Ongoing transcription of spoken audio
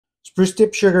Spruce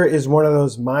tip sugar is one of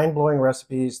those mind-blowing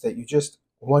recipes that you just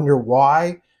wonder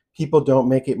why people don't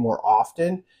make it more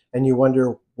often, and you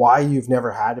wonder why you've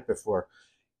never had it before.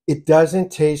 It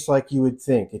doesn't taste like you would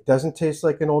think. It doesn't taste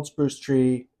like an old spruce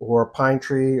tree or a pine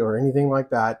tree or anything like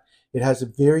that. It has a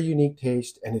very unique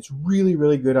taste, and it's really,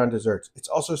 really good on desserts. It's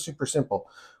also super simple.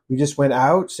 We just went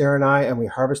out, Sarah and I, and we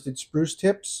harvested spruce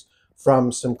tips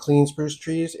from some clean spruce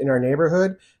trees in our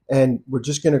neighborhood, and we're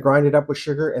just going to grind it up with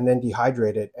sugar and then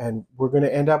dehydrate it. And we're going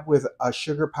to end up with a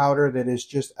sugar powder that is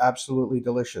just absolutely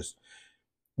delicious.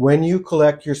 When you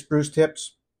collect your spruce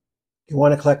tips, you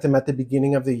want to collect them at the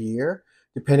beginning of the year.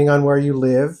 Depending on where you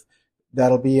live,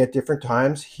 that'll be at different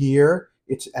times. Here,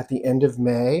 it's at the end of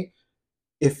May.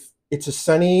 If it's a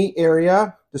sunny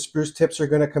area, the spruce tips are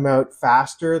going to come out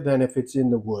faster than if it's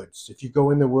in the woods. If you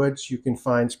go in the woods, you can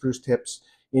find spruce tips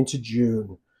into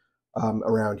June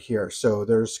around here. So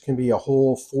there's can be a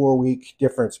whole 4-week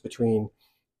difference between,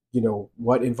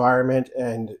 what environment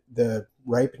and the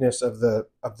ripeness of the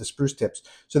spruce tips.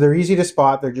 So they're easy to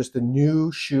spot. They're just the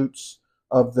new shoots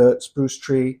of the spruce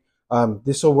tree.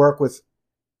 This will work with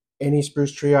any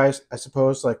spruce tree, I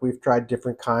suppose. Like, we've tried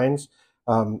different kinds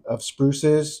of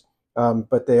spruces,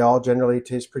 but they all generally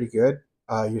taste pretty good.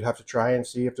 You'd have to try and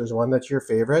see if there's one that's your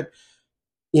favorite.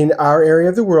 In our area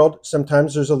of the world,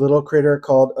 sometimes there's a little critter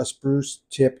called a spruce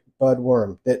tip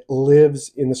budworm that lives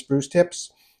in the spruce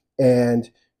tips, and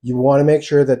you want to make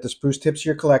sure that the spruce tips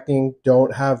you're collecting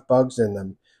don't have bugs in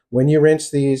them. When you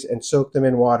rinse these and soak them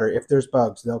in water, if there's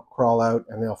bugs, they'll crawl out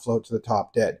and they'll float to the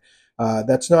top dead.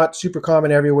 That's not super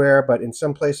common everywhere, but in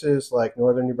some places like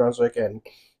northern New Brunswick and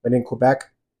in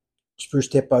Quebec, spruce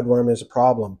tip budworm is a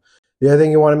problem. The other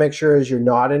thing you want to make sure is you're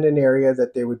not in an area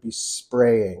that they would be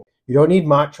spraying. You don't need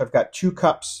much. I've got 2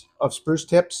 cups of spruce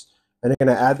tips, and I'm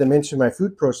going to add them into my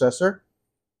food processor.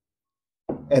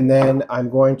 And then I'm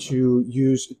going to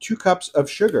use 2 cups of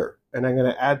sugar, and I'm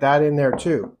going to add that in there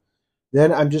too.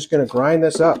 Then I'm just going to grind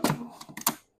this up.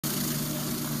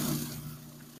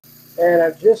 And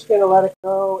I'm just going to let it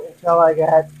go until I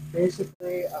get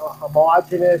basically a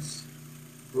homogeneous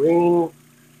green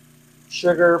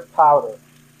sugar powder.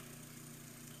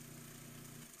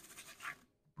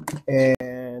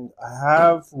 And I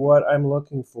have what I'm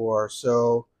looking for.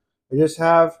 So I just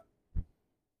have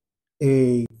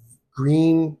a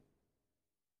green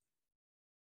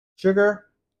sugar,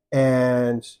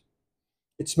 and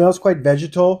it smells quite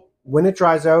vegetal. When it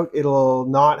dries out, it'll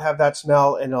not have that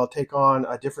smell, and it'll take on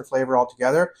a different flavor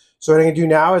altogether. So what I'm going to do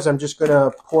now is I'm just going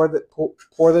to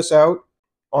pour this out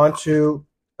onto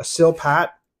a sill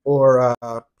pat or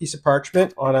a piece of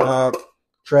parchment on a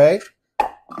tray.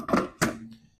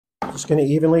 Just going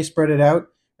to evenly spread it out,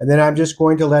 and then I'm just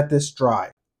going to let this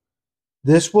dry.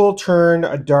 This will turn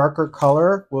a darker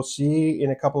color. We'll see in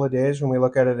a couple of days when we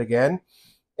look at it again,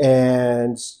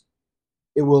 and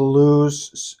it will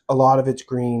lose a lot of its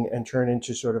green and turn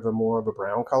into sort of more of a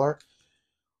brown color.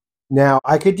 Now,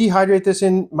 I could dehydrate this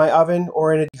in my oven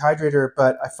or in a dehydrator,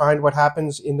 but I find what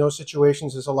happens in those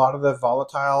situations is a lot of the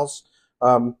volatiles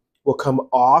will come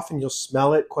off, and you'll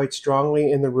smell it quite strongly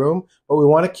in the room. But we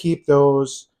want to keep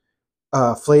those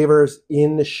flavors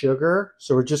in the sugar.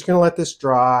 So we're just going to let this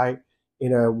dry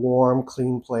in a warm,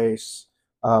 clean place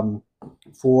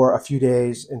for a few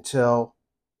days until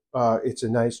it's a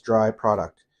nice dry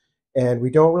product. And we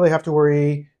don't really have to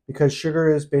worry, because sugar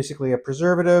is basically a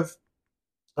preservative.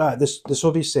 This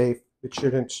will be safe. It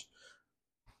shouldn't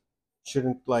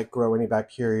like grow any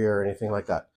bacteria or anything like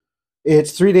that.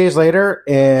 It's 3 days later,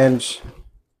 and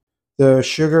the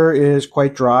sugar is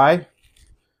quite dry.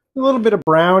 A little bit of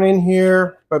brown in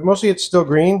here, but mostly it's still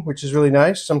green, which is really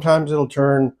nice. Sometimes it'll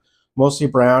turn mostly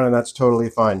brown, and that's totally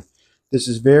fine. This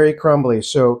is very crumbly.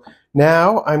 So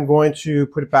now I'm going to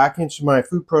put it back into my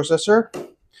food processor,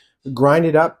 grind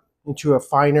it up into a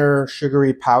finer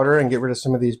sugary powder, and get rid of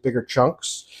some of these bigger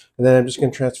chunks. And then I'm just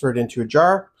going to transfer it into a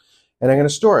jar, and I'm going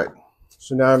to store it.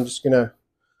 So now I'm just going to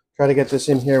try to get this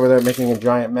in here without making a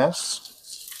giant mess.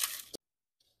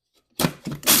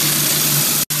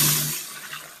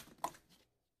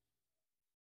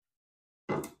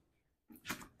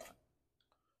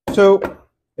 So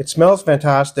it smells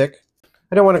fantastic.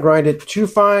 I don't want to grind it too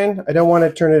fine. I don't want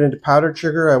to turn it into powdered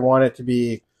sugar. I want it to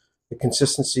be the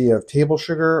consistency of table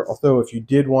sugar. Although if you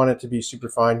did want it to be super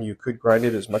fine, you could grind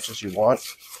it as much as you want.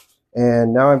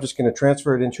 And now I'm just going to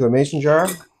transfer it into a mason jar.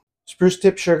 Spruce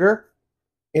tip sugar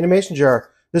in a mason jar.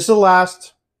 This will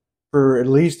last for at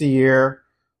least a year,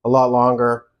 a lot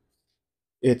longer.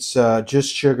 It's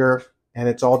just sugar, and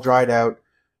it's all dried out.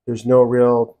 There's no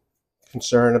real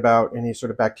concern about any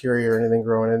sort of bacteria or anything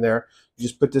growing in there. You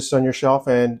just put this on your shelf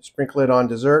and sprinkle it on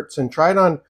desserts, and try it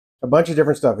on a bunch of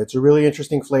different stuff. It's a really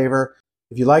interesting flavor.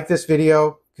 If you like this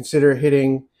video, consider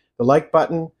hitting the like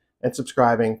button and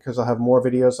subscribing because I'll have more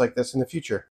videos like this in the future.